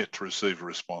 and I'm yet to receive a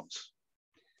response.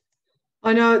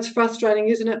 I know it's frustrating,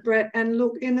 isn't it, Brett? And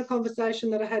look, in the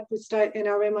conversation that I had with State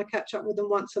NRM, I catch up with them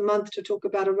once a month to talk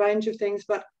about a range of things,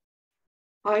 but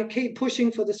I keep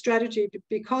pushing for the strategy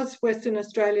because Western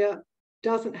Australia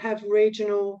doesn't have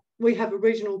we have a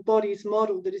regional bodies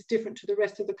model that is different to the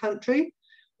rest of the country.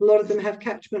 A lot of them have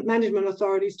catchment management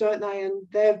authorities, don't they? And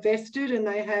they're vested and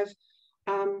they have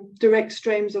direct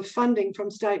streams of funding from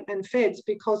state and feds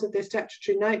because of their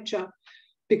statutory nature.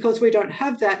 Because we don't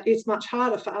have that, it's much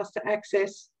harder for us to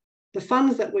access the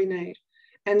funds that we need.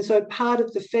 And so part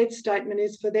of the Fed statement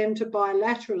is for them to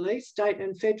bilaterally, state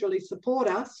and federally support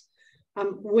us.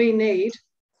 We need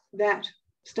that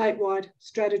statewide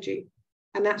strategy.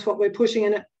 And that's what we're pushing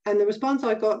in it. And the response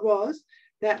I got was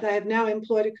that they have now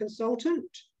employed a consultant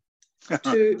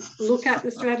to look at the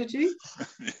strategy,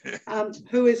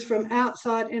 who is from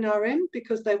outside NRM,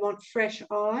 because they want fresh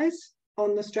eyes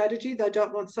on the strategy. They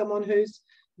don't want someone who's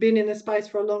been in the space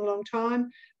for a long, long time.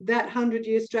 That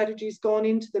 100-year strategy's gone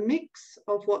into the mix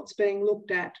of what's being looked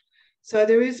at. So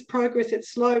there is progress.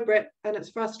 It's slow, Brett, and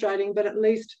it's frustrating, but at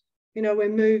least, you know, we're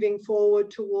moving forward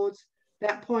towards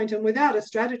that point. And without a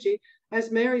strategy,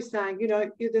 as Mary's saying, you know,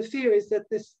 the fear is that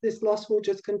this loss will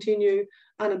just continue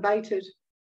unabated.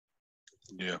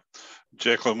 Yeah.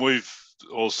 Jacqueline, we've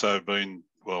also been,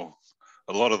 well,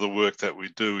 a lot of the work that we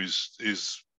do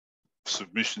is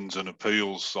submissions and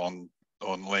appeals on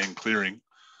land clearing.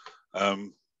 I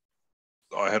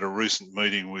had a recent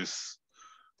meeting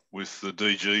with the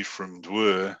DG from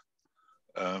WA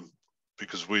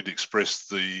because we'd expressed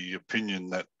the opinion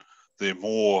that they're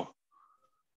more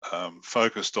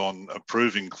focused on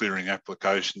approving clearing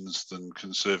applications than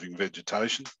conserving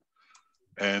vegetation.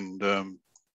 And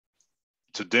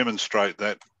to demonstrate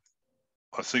that,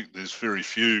 I think there's very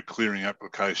few clearing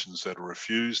applications that are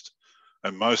refused,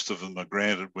 and most of them are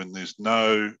granted when there's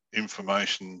no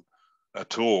information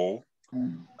at all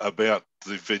about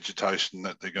the vegetation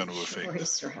that they're going to affect. Sure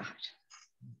is right.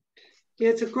 Yeah,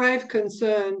 it's a grave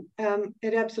concern.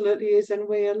 It absolutely is, and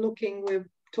we're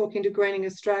talking to Greening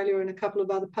Australia and a couple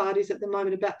of other parties at the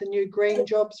moment about the new green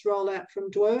jobs rollout from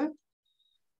DWER.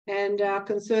 And our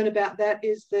concern about that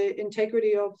is the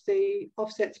integrity of the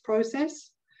offsets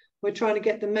process. We're trying to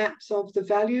get the maps of the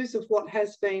values of what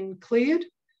has been cleared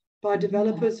by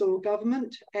developers or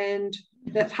government, and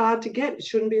that's hard to get. It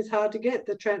shouldn't be as hard to get.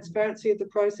 The transparency of the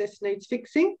process needs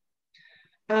fixing.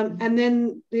 And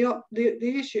then the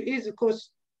issue is, of course,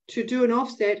 to do an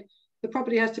offset, the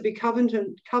property has to be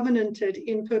covenanted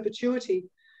in perpetuity.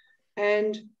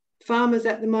 And farmers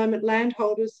at the moment,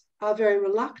 landholders, are very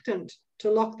reluctant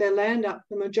to lock their land up,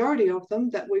 the majority of them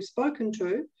that we've spoken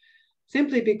to,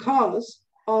 simply because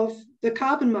of the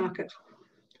carbon market.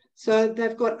 So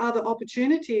they've got other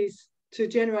opportunities to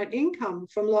generate income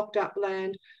from locked up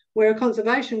land, where a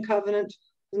conservation covenant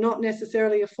is not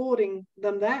necessarily affording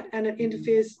them that, and it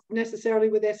interferes necessarily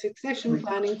with their succession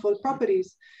planning for the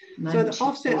properties. So the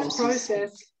offsets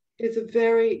process is a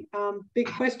very big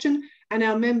question, and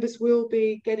our members will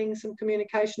be getting some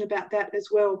communication about that as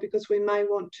well, because we may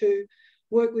want to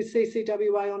work with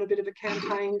CCWA on a bit of a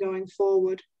campaign going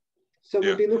forward. So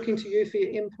we'll be looking to you for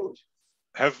your input.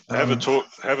 Have a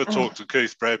talk to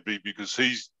Keith Bradby, because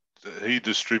he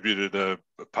distributed a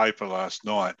paper last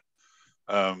night,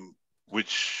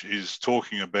 which is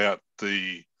talking about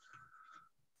the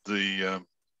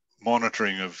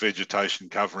monitoring of vegetation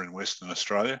cover in Western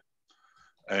Australia,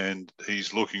 and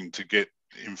he's looking to get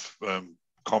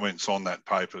comments on that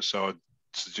paper. So I'd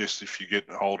suggest if you get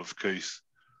hold of Keith,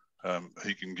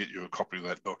 he can get you a copy of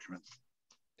that document.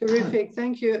 Terrific,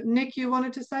 thank you. Nick, you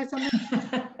wanted to say something?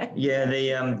 Yeah,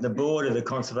 the board of the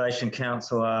Conservation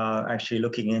Council are actually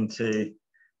looking into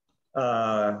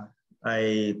a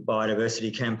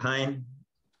biodiversity campaign,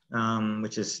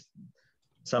 which is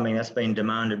something that's been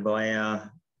demanded by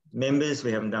our members.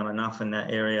 We haven't done enough in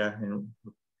that area and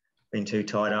been too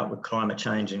tied up with climate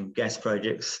change and gas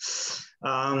projects.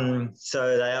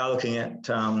 So they are looking at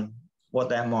what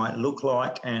that might look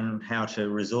like and how to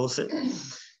resource it.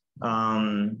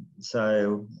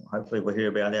 So hopefully we'll hear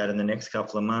about that in the next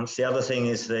couple of months. The other thing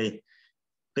is the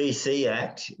BC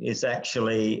Act is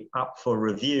actually up for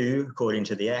review, according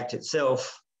to the Act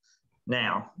itself,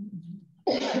 now.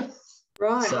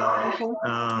 Right.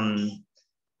 So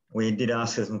we did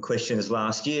ask some questions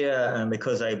last year, and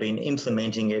because they've been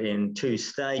implementing it in 2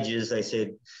 stages, they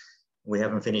said we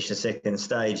haven't finished the 2nd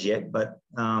stage yet, but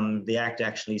the Act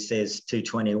actually says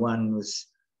 221 was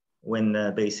when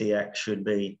the BC Act should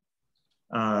be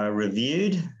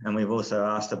reviewed, and we've also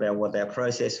asked about what that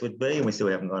process would be, and we still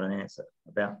haven't got an answer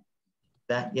about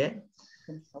that yet.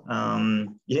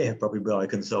 Yeah, probably by a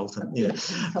consultant. Yeah.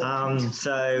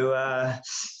 So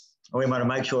we want to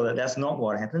make sure that that's not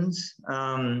what happens,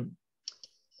 and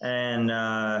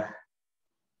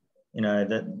you know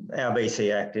that our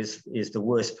BC Act is the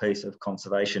worst piece of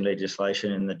conservation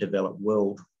legislation in the developed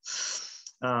world.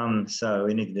 So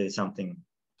we need to do something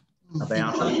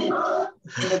about it.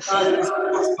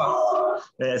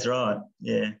 That's right.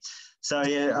 Yeah. So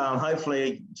yeah,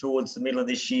 hopefully towards the middle of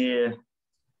this year,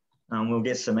 we'll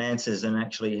get some answers and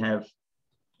actually have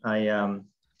a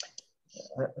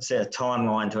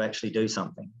timeline to actually do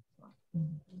something.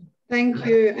 Thank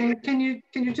you. And can you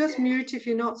just mute if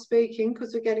you're not speaking,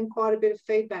 because we're getting quite a bit of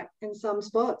feedback in some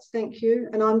spots. Thank you.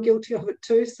 And I'm guilty of it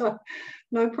too, so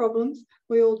no problems.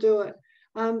 We all do it.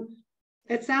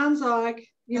 It sounds like,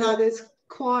 you know, there's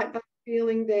quite a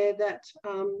feeling there that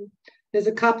there's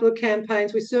a couple of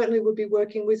campaigns. We certainly would be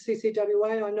working with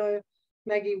CCWA. I know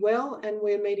Maggie well, and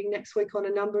we're meeting next week on a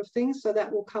number of things, so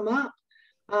that will come up.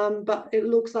 But it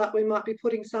looks like we might be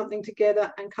putting something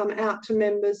together and come out to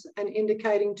members and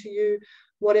indicating to you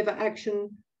whatever action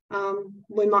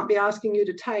we might be asking you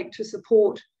to take to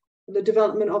support the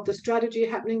development of the strategy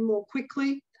happening more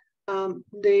quickly,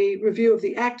 the review of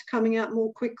the Act coming out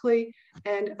more quickly,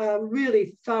 and a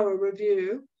really thorough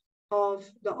review of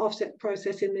the offset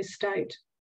process in this state.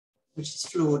 Which is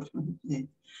flawed. Yeah.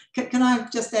 Can I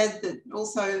just add that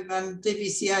also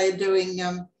DVCA are doing,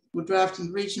 we're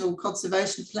drafting regional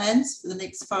conservation plans for the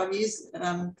next 5 years.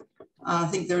 I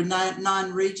think there are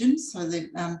 9 regions, so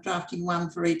they're drafting one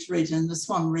for each region. The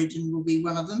Swan region will be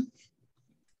one of them.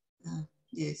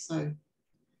 Yeah, so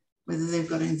whether they've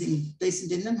got anything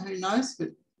decent in them, who knows, but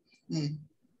yeah.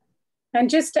 And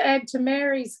just to add to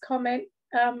Mary's comment,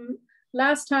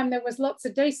 last time there was lots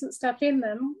of decent stuff in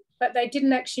them, but they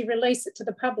didn't actually release it to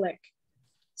the public.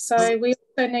 So we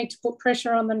also need to put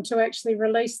pressure on them to actually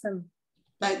release them.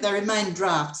 They remain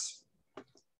drafts.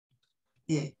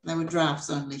 Yeah, they were drafts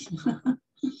only.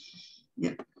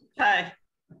 Yep. Okay.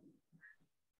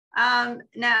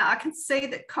 Now I can see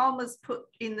that Colma's put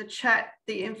in the chat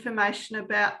the information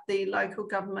about the local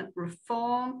government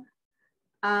reform,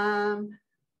 and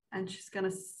she's going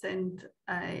to send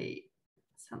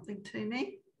something to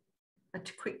me, a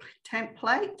quick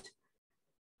template.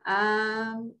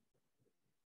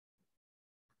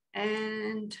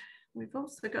 And we've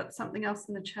also got something else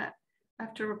in the chat. I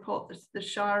have to report that the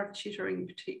Shire of Chittering in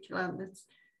particular, and the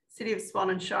City of Swan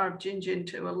and Shire of Gingin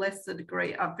to a lesser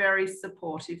degree are very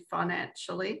supportive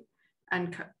financially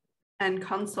and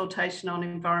consultation on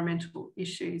environmental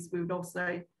issues.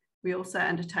 We also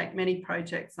undertake many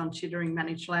projects on Chittering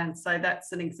managed land. So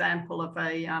that's an example of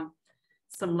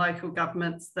some local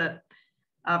governments that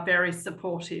are very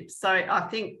supportive. So I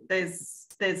think there's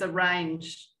a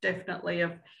range definitely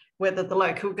of whether the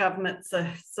local governments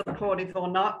are supportive or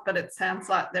not, but it sounds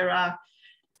like there are,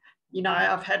 you know,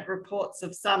 I've had reports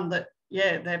of some that,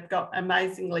 yeah, they've got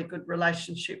amazingly good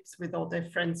relationships with all their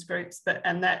friends groups,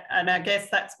 and I guess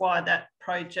that's why that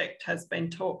project has been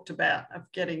talked about of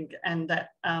getting, and that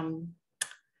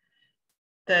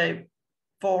the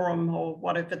forum or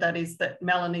whatever that is that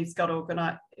Melanie's got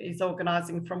is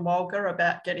organising from Walga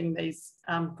about getting these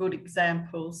good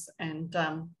examples and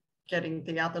getting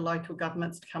the other local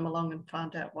governments to come along and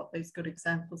find out what these good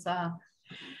examples are.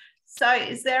 So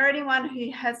is there anyone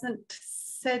who hasn't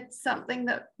said something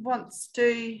that wants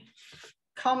to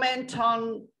comment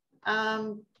on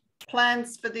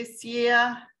plans for this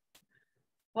year,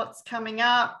 what's coming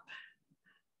up,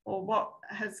 or what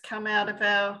has come out of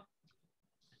our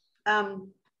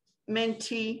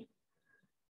Menti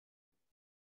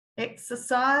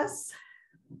exercise?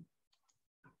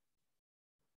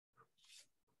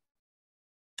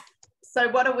 So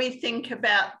what do we think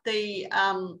about the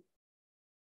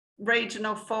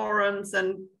regional forums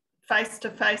and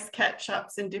face-to-face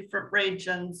catch-ups in different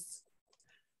regions?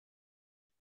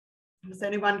 Has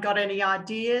anyone got any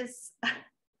ideas?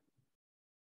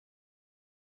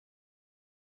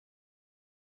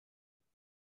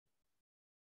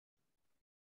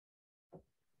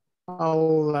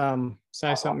 I'll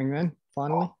say something then,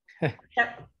 finally.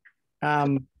 Yep.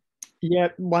 Yeah,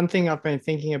 one thing I've been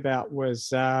thinking about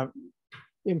was,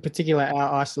 in particular,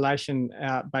 our isolation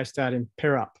based out in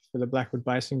Perup for the Blackwood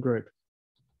Basin Group,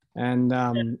 and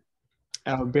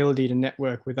our ability to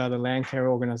network with other Landcare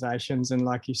organisations and,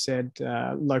 like you said,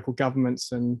 local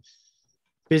governments and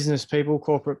business people,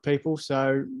 corporate people.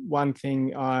 So one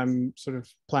thing I'm sort of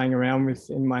playing around with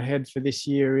in my head for this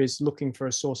year is looking for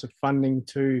a source of funding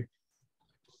to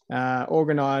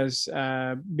organise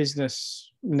a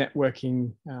business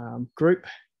networking group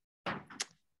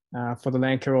for the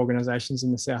Landcare organisations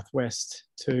in the Southwest,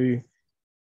 to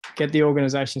get the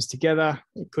organisations together.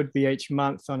 It could be each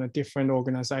month on a different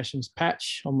organisation's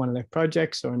patch on one of their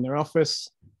projects or in their office,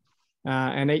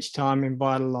 and each time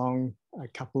invite along a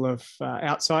couple of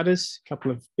outsiders, a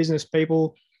couple of business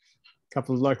people, a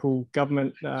couple of local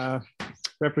government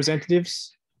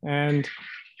representatives, and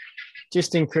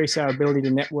just increase our ability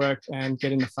to network and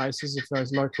get in the faces of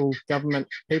those local government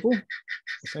people,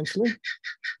 essentially.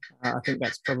 I think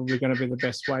that's probably going to be the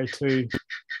best way to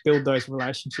build those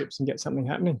relationships and get something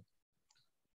happening.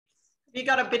 Have you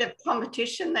got a bit of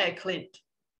competition there, Clint?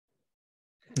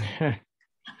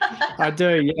 I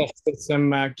do, yes. There's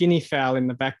some guinea fowl in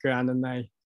the background and they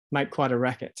make quite a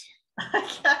racket.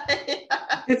 Okay.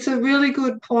 It's a really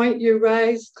good point you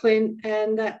raised, Clint,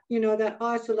 and that, you know, that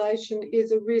isolation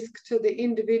is a risk to the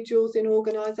individuals in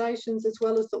organisations as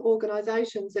well as the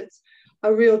organisations. It's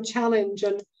a real challenge,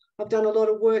 and I've done a lot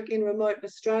of work in remote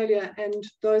Australia, and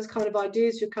those kind of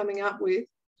ideas you're coming up with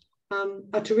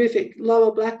are terrific.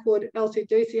 Lower Blackwood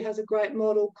LCDC has a great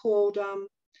model called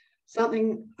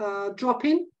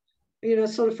drop-in, you know,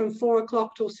 sort of from 4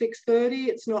 o'clock till 6:30.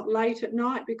 It's not late at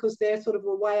night because they're sort of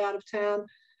way out of town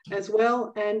as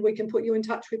well, and we can put you in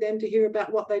touch with them to hear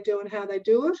about what they do and how they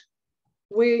do it.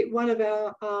 One of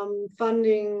our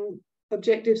funding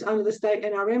objectives under the state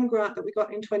NRM grant that we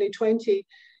got in 2020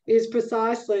 is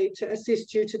precisely to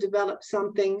assist you to develop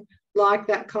something like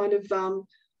that kind of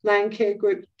Landcare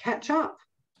group catch up.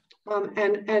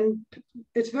 And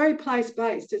it's very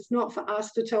place-based. It's not for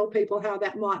us to tell people how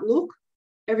that might look.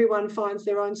 Everyone finds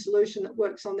their own solution that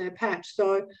works on their patch.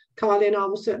 So Kylie and I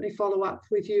will certainly follow up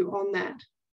with you on that.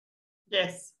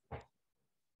 Yes.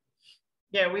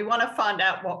 Yeah, we want to find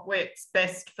out what works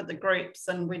best for the groups,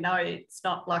 and we know it's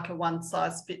not like a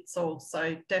one-size-fits-all.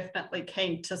 So definitely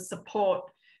keen to support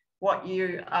what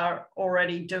you are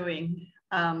already doing.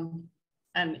 And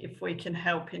if we can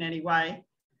help in any way,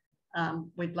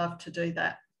 we'd love to do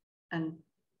that and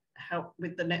help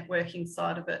with the networking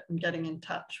side of it and getting in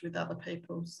touch with other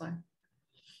people. So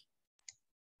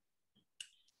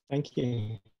thank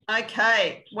you.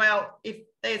 Okay, well,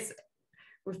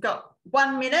 we've got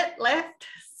 1 minute left,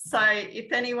 so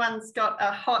if anyone's got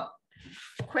a hot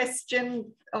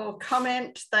question or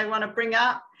comment they want to bring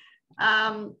up,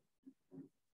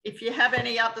 if you have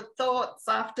any other thoughts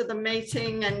after the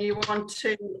meeting and you want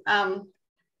to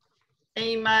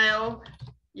email,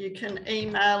 you can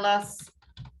email us,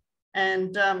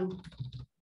 and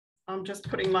I'm just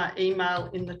putting my email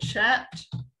in the chat.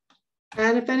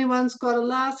 And if anyone's got a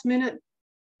last minute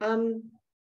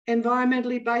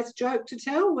environmentally based joke to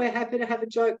tell, we're happy to have a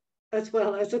joke as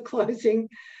well as a closing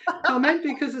comment,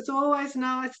 because it's always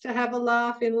nice to have a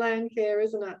laugh in Landcare,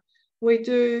 isn't it? We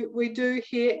do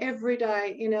hear every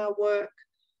day in our work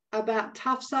about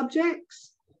tough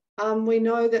subjects. We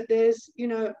know that there's, you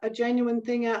know, a genuine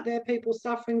thing out there, people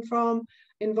suffering from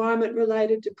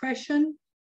environment-related depression.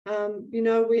 You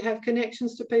know, we have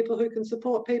connections to people who can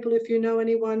support people if you know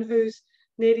anyone who's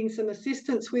needing some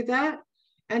assistance with that.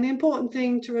 And the important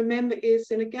thing to remember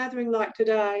is in a gathering like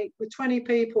today with 20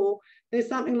 people, there's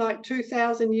something like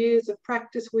 2,000 years of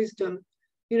practice wisdom,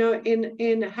 you know,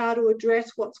 in how to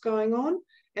address what's going on.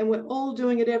 And we're all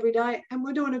doing it every day and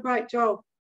we're doing a great job.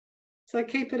 So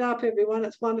keep it up, everyone.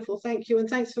 It's wonderful. Thank you. And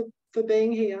thanks for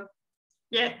being here.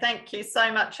 Yeah, thank you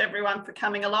so much, everyone, for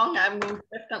coming along. And we'll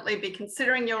definitely be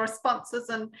considering your responses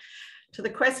and to the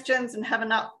questions and have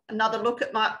another look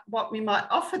at what we might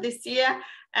offer this year.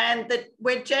 And that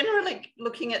we're generally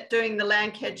looking at doing the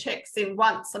Landcare Checks In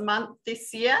once a month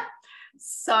this year.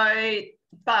 So,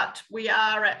 but we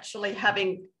are actually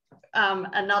having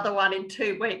another one in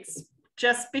 2 weeks,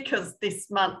 just because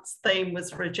this month's theme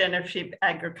was regenerative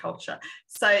agriculture.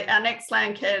 So our next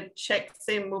Landcare Checks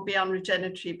In will be on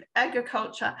regenerative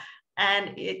agriculture,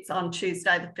 and it's on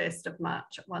Tuesday, the 1st of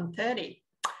March at 1:30.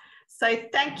 So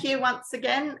thank you once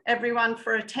again, everyone,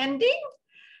 for attending,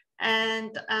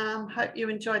 and hope you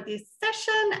enjoyed this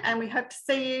session, and we hope to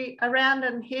see you around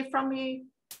and hear from you.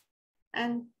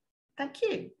 And thank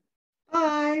you.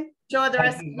 Bye. Enjoy the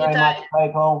rest of your day. Thank you very much,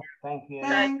 people. Thank you.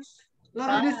 Thanks.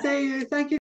 Lovely to see you. Thank you.